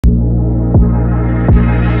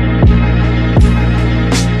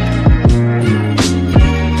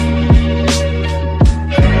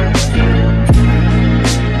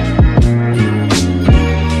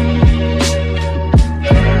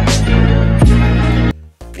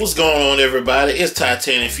What's going on, everybody? It's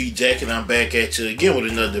TitanicFeet Jack, and I'm back at you again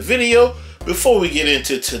with another video. Before we get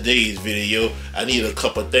into today's video, I need a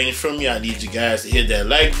couple things from you. I need you guys to hit that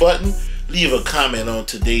like button, leave a comment on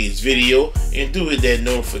today's video, and do hit that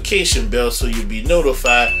notification bell so you'll be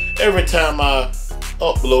notified every time I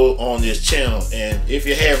upload on this channel. And if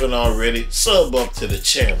you haven't already, sub up to the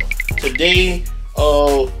channel. Today,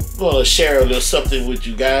 I'm gonna share a little something with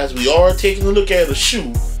you guys. We are taking a look at a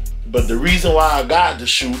shoe, but the reason why I got the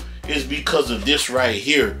shoe is because of this right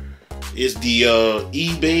here. It's the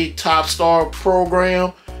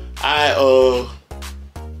ebaytopstarprogram. I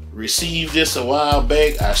received this a while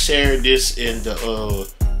back. I shared this in the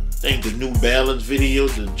I think the New Balance video,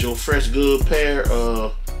 the Joe Fresh Good pair,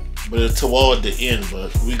 but it's toward the end.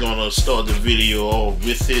 But we're gonna start the video off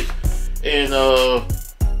with it, and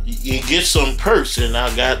you get some perks. And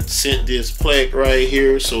I got sent this plaque right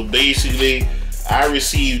here. So basically, I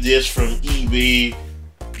received this from eBay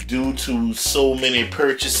due to so many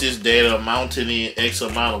purchases that amounted in X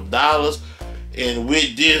amount of dollars. And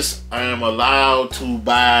with this, I am allowed to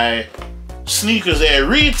buy sneakers at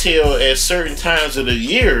retail at certain times of the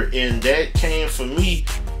year. And that came for me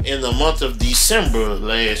in the month of December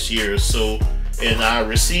last year. So, and I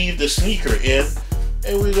received the sneaker in,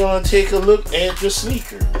 and we're gonna take a look at the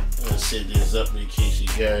sneaker. Let's set this up in case you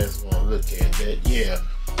guys want to look at that. Yeah.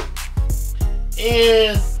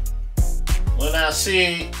 And when I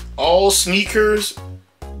say all sneakers,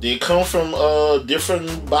 they come from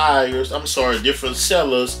different buyers, different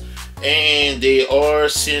sellers, and they are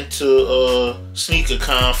sent to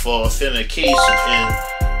SneakerCon for authentication. And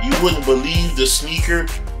you wouldn't believe the sneaker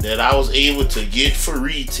that I was able to get for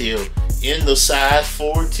retail in the size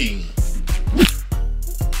 14.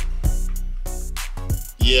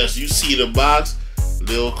 Yes, you see the box a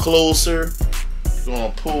little closer.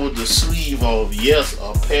 Gonna pull the sleeve off. Yes,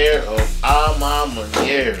 a pair of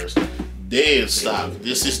amamanieres, dead stock.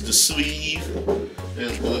 This is the sleeve.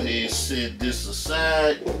 Let's go ahead and set this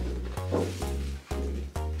aside.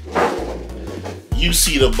 You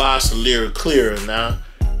see the box a little clearer now.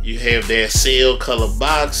 You have that sail color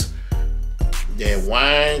box, that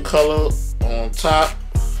wine color on top.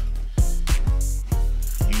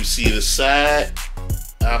 You see the side,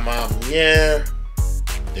 amamaniere.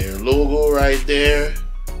 Their logo right there.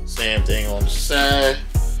 Same thing on the side.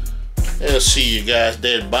 Let's see, you guys,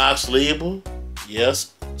 that box label.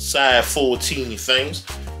 Yes, size 14 things.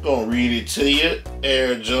 Gonna read it to you.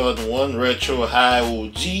 Air Jordan 1 Retro High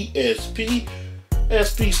OG SP.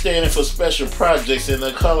 SP standing for Special Projects, and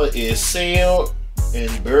the color is Sail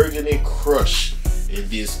and Burgundy Crush. And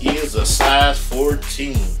this is a size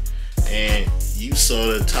 14. And you saw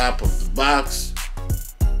the top of the box.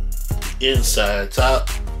 Inside top,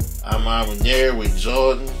 amamaniere with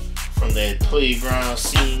Jordan from that playground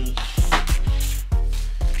scene.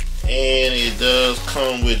 And it does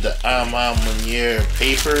come with the amamaniere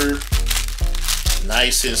paper,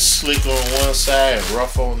 nice and slick on one side and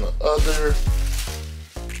rough on the other.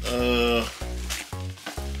 You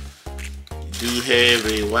do have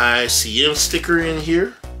a YCM sticker in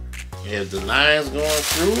here. You have the lines going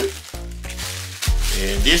through it.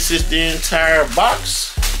 And this is the entire box.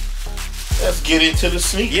 Let's get into the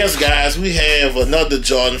sneaker. Yes, guys, we have another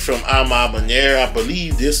Jordan from amamaniere. I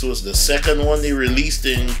believe this was the second one they released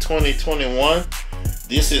in 2021.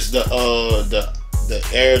 This is the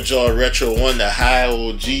Air Jordan Retro 1, the High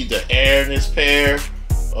OG, the Airness pair.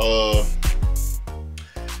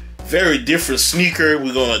 Very different sneaker.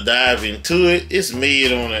 We're gonna dive into it. It's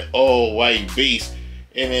made on an all-white base,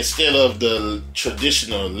 and instead of the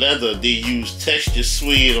traditional leather, they use textured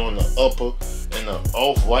suede on the upper and an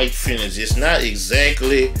off-white finish. It's not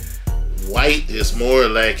exactly white, it's more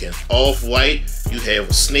like an off-white. You have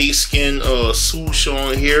a snakeskin swoosh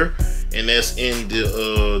on here, and that's in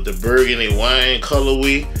the burgundy wine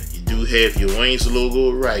colorway. You do have your Wings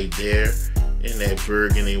logo right there in that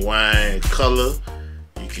burgundy wine color.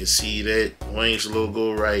 You can see that Wings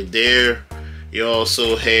logo right there. You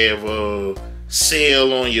also have a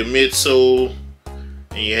sail on your midsole,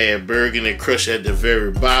 and you have burgundy crush at the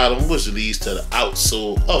very bottom, which leads to the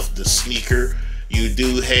outsole of the sneaker. You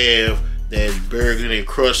do have that burgundy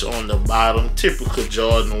crush on the bottom, typical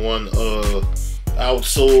Jordan 1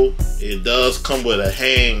 outsole. It does come with a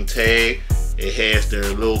hang tag. It has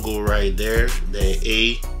their logo right there, that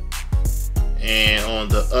A. And on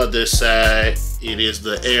the other side, it is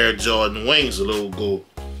the Air Jordan Wings logo.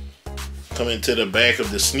 Coming to the back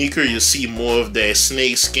of the sneaker, you see more of that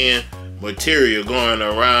snakeskin material going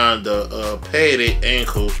around the padded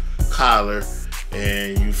ankle collar,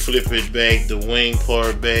 and you flip it back, the wing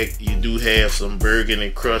part back, you do have some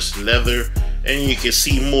burgundy crushed leather, and you can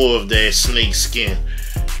see more of that snake skin.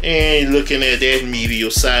 And looking at that medial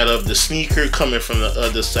side of the sneaker coming from the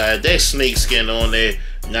other side, that snakeskin on that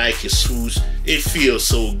Nike swoosh, it feels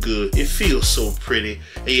so good. It feels so pretty.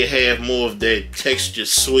 And you have more of that textured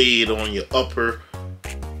suede on your upper,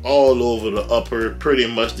 all over the upper, pretty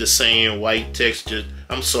much the same white texture.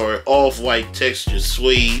 I'm sorry, off-white texture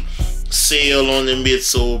suede. Sail on the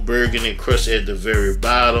midsole, burgundy crush at the very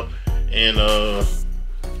bottom. And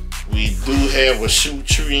we do have a shoe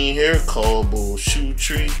tree in here, cardboard shoe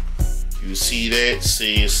tree. You see that,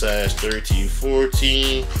 says size 13,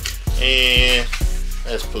 14. And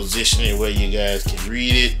that's positioning where you guys can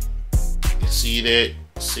read it. You see that, it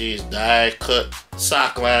says die cut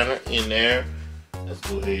sock liner in there. Let's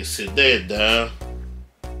go ahead and sit that down.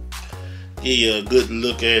 Give you a good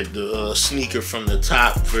look at the sneaker from the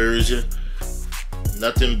top version.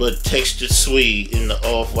 Nothing but textured suede in the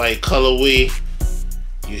off-white colorway.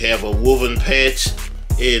 You have a woven patch.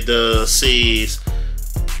 It says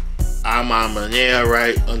amamaniere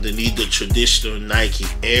right underneath the traditional Nike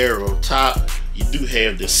Aero top. You do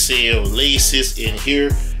have the sail laces in here,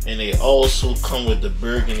 and they also come with the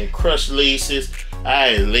burgundy crush laces.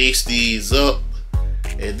 I laced these up,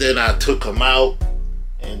 and then I took them out,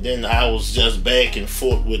 and then I was just back and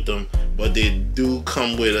forth with them. But they do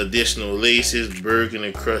come with additional laces,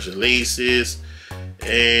 burgundy crush laces,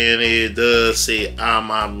 and it does say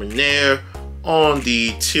amamaniere on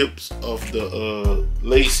the tips of the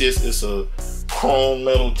laces. It's a chrome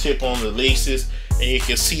metal tip on the laces, and you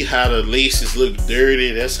can see how the laces look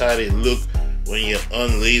dirty. That's how they look when you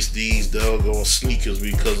unlace these doggone sneakers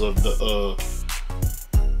because of the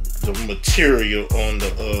material on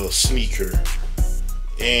the sneaker.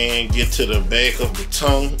 And get to the back of the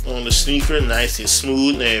tongue on the sneaker, nice and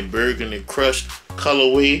smooth, and burgundy crush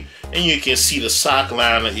colorway. And you can see the sock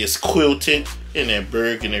liner is quilted in that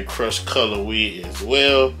burgundy crush colorway as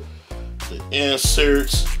well. The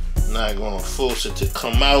inserts, not gonna force it to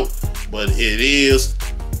come out, but it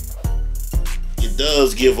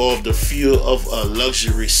does give off the feel of a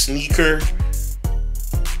luxury sneaker.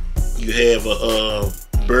 You have a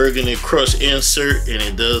burgundy crush insert, and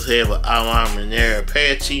it does have an amamaniere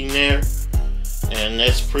patch in there. And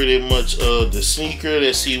that's pretty much the sneaker.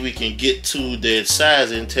 Let's see if we can get to that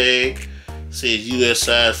sizing tag. It says US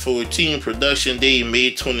size 14, production date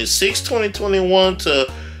May 26, 2021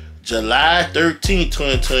 to July 13,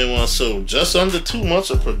 2021. So just under 2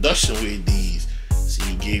 months of production with these. So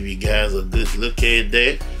he gave you guys a good look at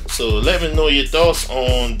that. So let me know your thoughts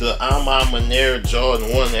on the amamaniere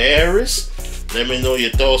Jordan 1 Airness. Let me know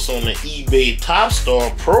your thoughts on the eBay Top Star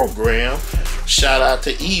program. Shout out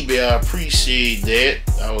to eBay, I appreciate that.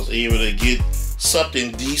 I was able to get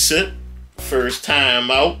something decent first time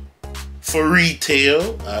out for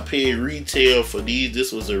retail. I paid retail for these.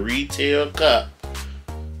 This was a retail cop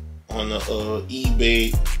on the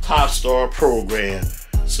eBay Top Star program.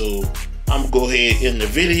 So I'm gonna go ahead and end the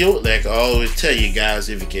video. Like I always tell you guys,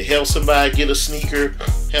 if you can help somebody get a sneaker,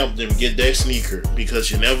 help them get that sneaker, because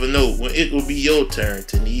you never know when it will be your turn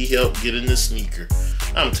to need help getting the sneaker.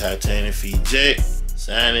 I'm TitanicFeet Jack,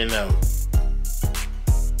 signing out.